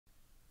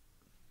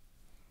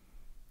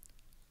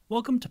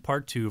Welcome to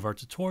part 2 of our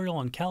tutorial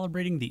on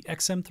calibrating the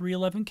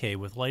XM311K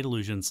with Light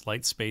Illusion's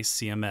LightSpace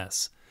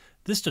CMS.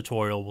 This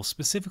tutorial will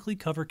specifically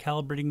cover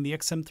calibrating the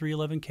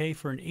XM311K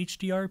for an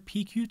HDR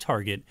PQ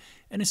target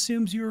and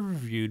assumes you have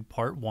reviewed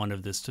part 1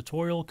 of this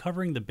tutorial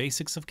covering the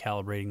basics of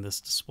calibrating this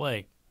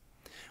display.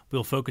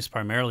 We'll focus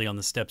primarily on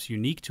the steps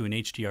unique to an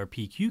HDR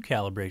PQ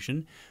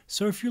calibration,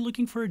 so if you're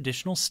looking for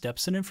additional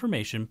steps and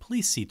information,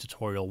 please see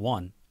tutorial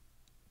 1.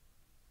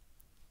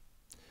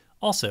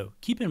 Also,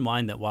 keep in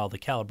mind that while the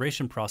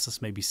calibration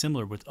process may be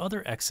similar with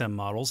other XM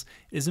models,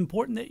 it is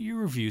important that you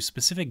review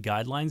specific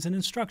guidelines and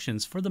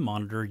instructions for the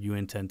monitor you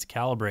intend to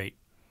calibrate.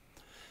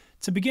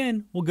 To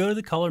begin, we'll go to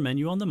the color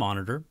menu on the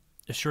monitor,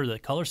 assure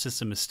that color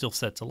system is still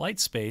set to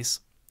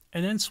LightSpace,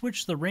 and then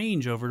switch the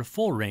range over to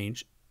full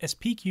range, as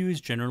PQ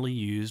is generally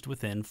used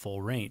within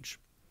full range.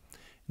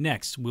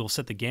 Next, we'll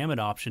set the gamut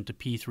option to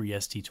P3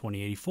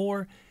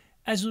 ST2084,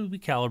 as we'll be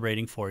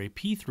calibrating for a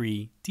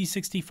P3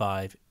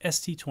 D65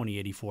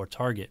 ST2084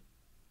 target.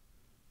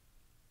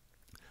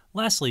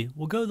 Lastly,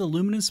 we'll go to the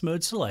luminance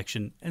mode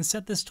selection and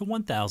set this to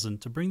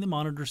 1000 to bring the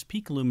monitor's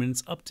peak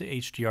luminance up to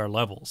HDR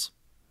levels.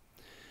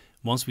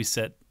 Once we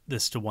set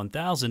this to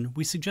 1000,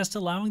 we suggest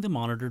allowing the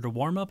monitor to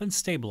warm up and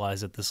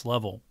stabilize at this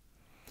level.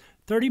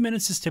 30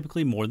 minutes is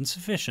typically more than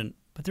sufficient,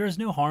 but there is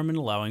no harm in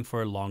allowing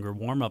for a longer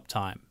warm-up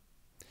time.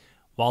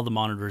 While the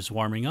monitor is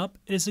warming up,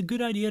 it is a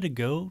good idea to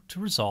go to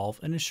Resolve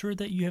and ensure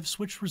that you have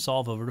switched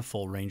Resolve over to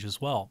full range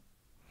as well.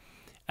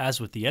 As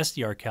with the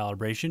SDR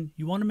calibration,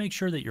 you want to make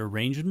sure that your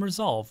range in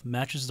Resolve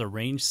matches the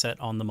range set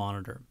on the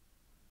monitor.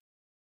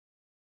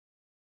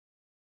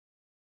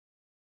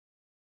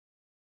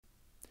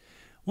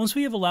 Once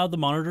we have allowed the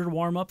monitor to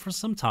warm up for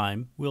some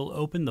time, we'll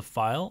open the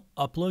File,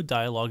 Upload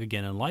dialog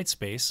again in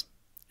LightSpace,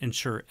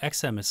 ensure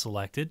XM is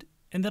selected,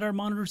 and that our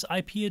monitor's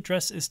IP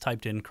address is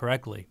typed in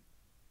correctly.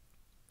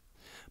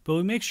 But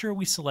we make sure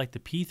we select the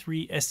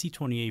P3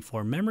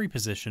 ST2084 memory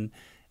position,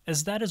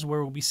 as that is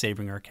where we'll be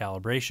saving our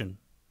calibration.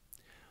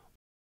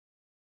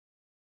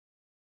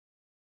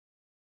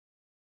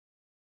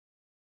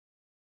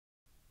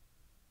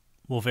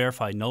 We'll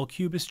verify null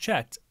cube is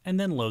checked and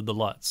then load the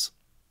LUTs.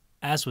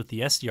 As with the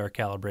SDR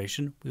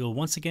calibration, we will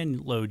once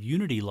again load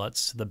Unity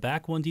LUTs to the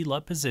back 1D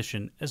LUT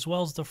position as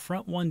well as the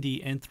front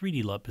 1D and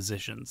 3D LUT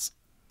positions.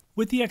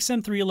 With the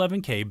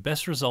XM311K,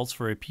 best results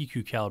for a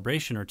PQ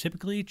calibration are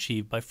typically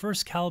achieved by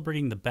first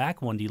calibrating the back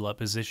 1D LUT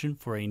position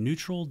for a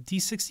neutral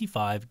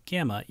D65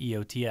 gamma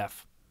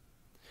EOTF.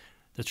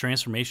 The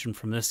transformation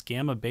from this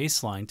gamma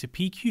baseline to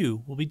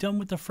PQ will be done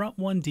with the front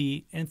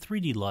 1D and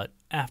 3D LUT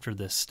after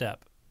this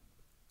step.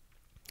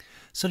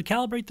 So to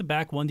calibrate the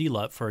back 1D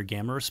LUT for a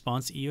gamma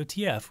response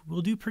EOTF,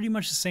 we'll do pretty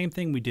much the same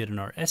thing we did in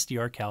our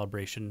SDR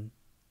calibration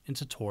in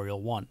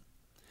tutorial 1.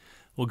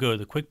 We'll go to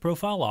the Quick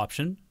Profile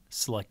option,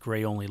 select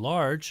Gray Only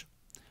Large.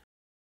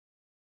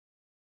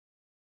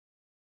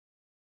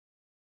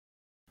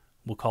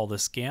 We'll call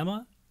this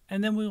Gamma,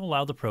 and then we'll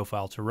allow the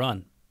profile to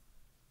run.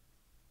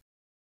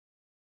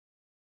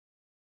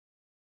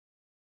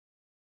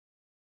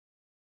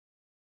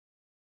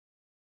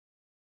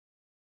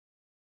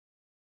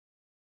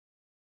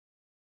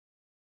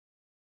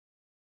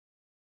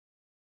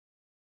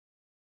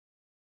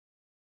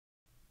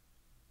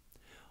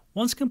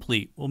 Once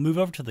complete, we'll move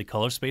over to the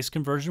color space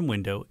conversion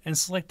window and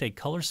select a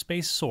color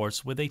space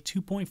source with a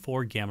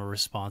 2.4 gamma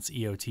response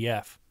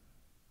EOTF.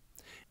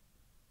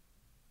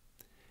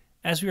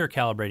 As we are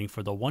calibrating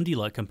for the 1D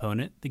LUT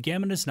component, the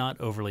gamma is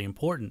not overly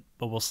important,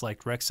 but we'll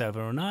select Rec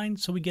 709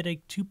 so we get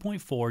a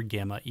 2.4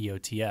 gamma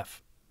EOTF.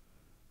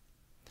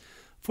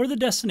 For the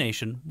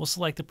destination, we'll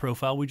select the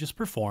profile we just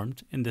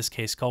performed, in this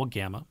case called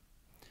gamma.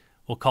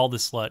 We'll call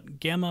this LUT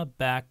Gamma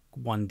Back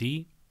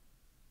 1D,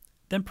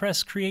 then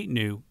press Create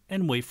New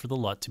and wait for the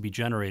LUT to be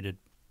generated.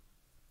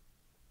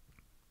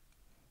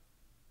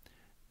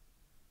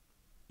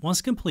 Once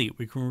complete,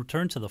 we can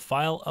return to the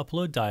File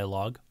Upload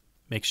dialog,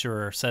 make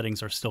sure our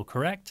settings are still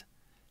correct,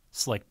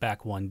 select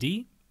Back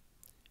 1D,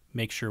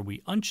 make sure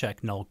we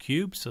uncheck Null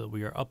Cube so that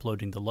we are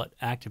uploading the LUT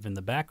active in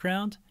the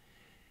background,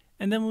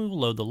 and then we will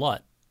load the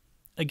LUT.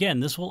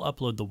 Again, this will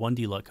upload the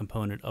 1D LUT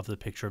component of the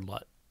pictured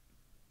LUT.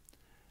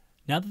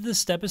 Now that this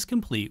step is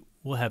complete,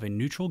 we'll have a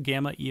neutral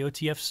gamma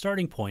EOTF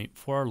starting point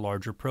for our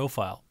larger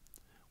profile,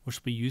 which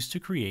will be used to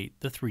create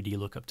the 3D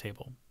lookup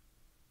table.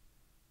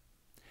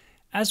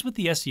 As with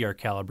the SDR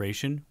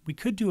calibration, we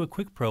could do a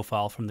quick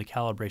profile from the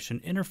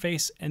calibration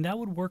interface and that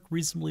would work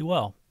reasonably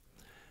well.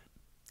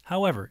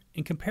 However,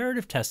 in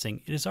comparative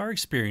testing, it is our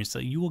experience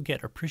that you will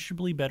get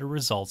appreciably better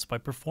results by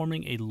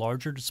performing a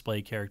larger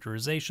display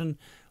characterization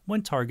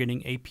when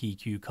targeting a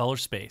PQ color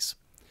space.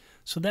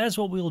 So that is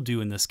what we will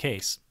do in this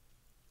case.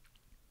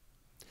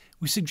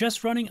 We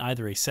suggest running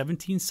either a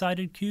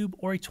 17-sided cube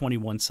or a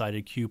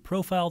 21-sided cube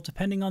profile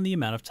depending on the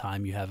amount of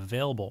time you have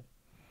available.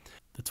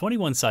 The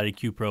 21-sided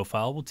cube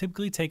profile will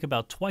typically take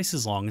about twice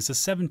as long as a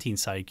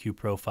 17-sided cube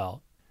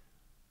profile.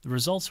 The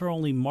results are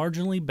only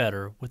marginally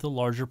better with a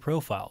larger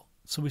profile,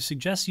 so we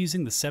suggest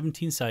using the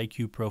 17-sided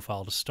cube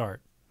profile to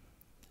start.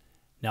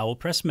 Now we'll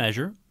press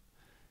Measure,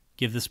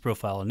 give this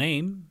profile a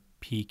name,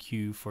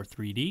 PQ for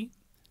 3D,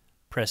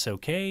 Press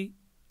OK,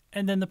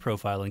 and then the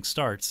profiling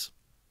starts.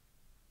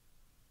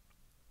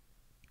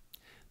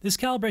 This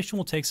calibration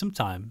will take some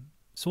time,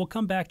 so we'll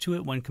come back to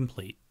it when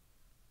complete.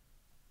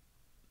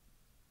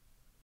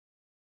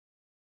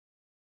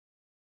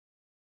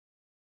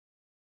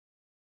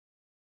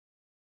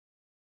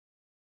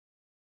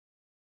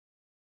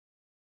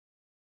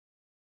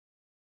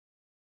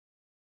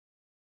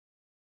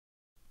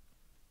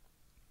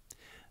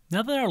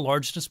 Now that our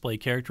large display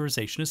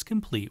characterization is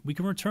complete, we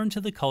can return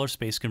to the color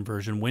space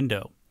conversion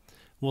window.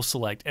 We'll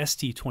select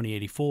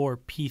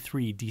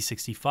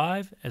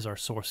ST2084P3D65 as our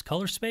source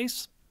color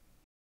space.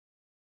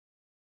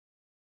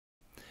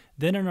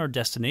 Then in our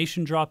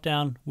destination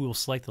dropdown, we will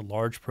select the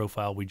large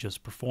profile we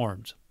just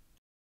performed.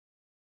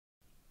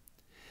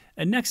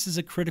 And next is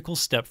a critical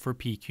step for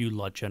PQ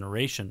LUT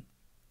generation.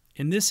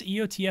 In this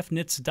EOTF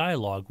NITS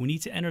dialog, we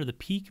need to enter the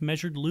peak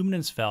measured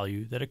luminance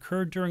value that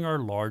occurred during our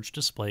large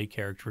display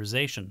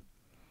characterization.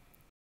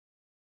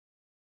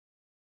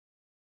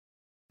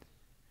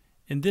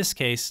 In this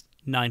case,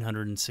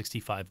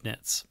 965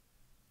 nits.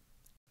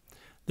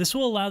 This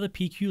will allow the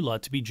PQ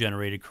LUT to be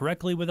generated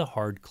correctly with a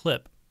hard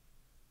clip.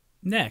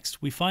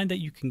 Next, we find that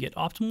you can get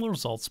optimal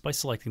results by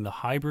selecting the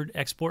hybrid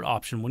export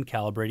option when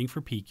calibrating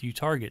for PQ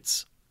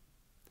targets.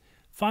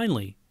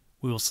 Finally,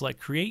 we will select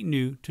Create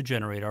New to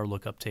generate our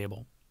lookup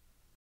table.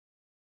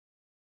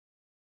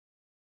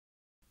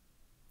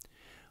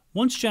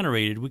 Once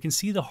generated, we can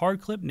see the hard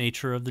clip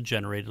nature of the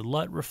generated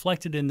LUT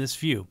reflected in this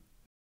view.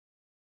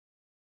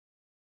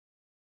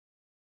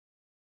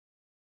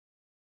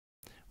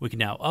 We can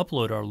now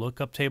upload our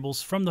lookup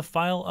tables from the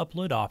File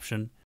Upload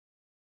option,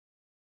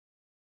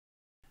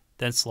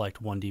 then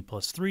select 1D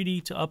plus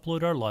 3D to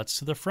upload our LUTs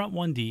to the front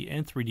 1D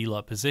and 3D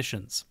LUT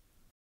positions.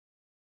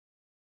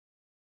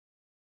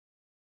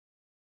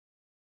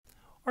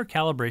 Our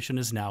calibration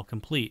is now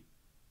complete.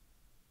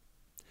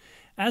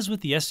 As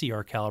with the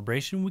SDR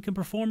calibration, we can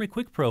perform a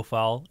quick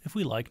profile if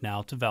we like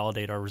now to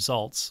validate our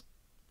results.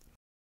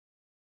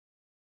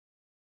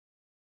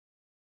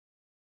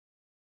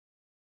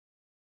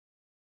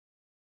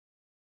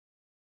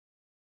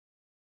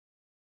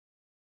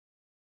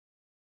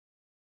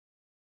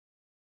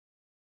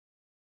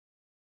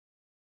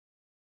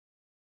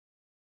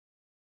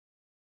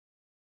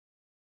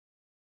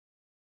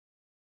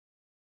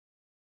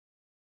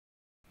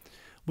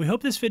 We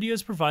hope this video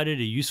has provided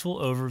a useful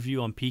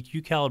overview on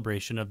PQ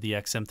calibration of the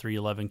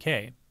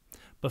XM311K,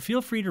 but feel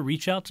free to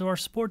reach out to our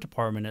support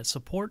department at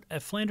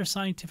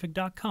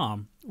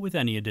support@flandersscientific.com with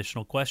any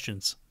additional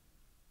questions.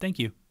 Thank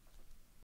you.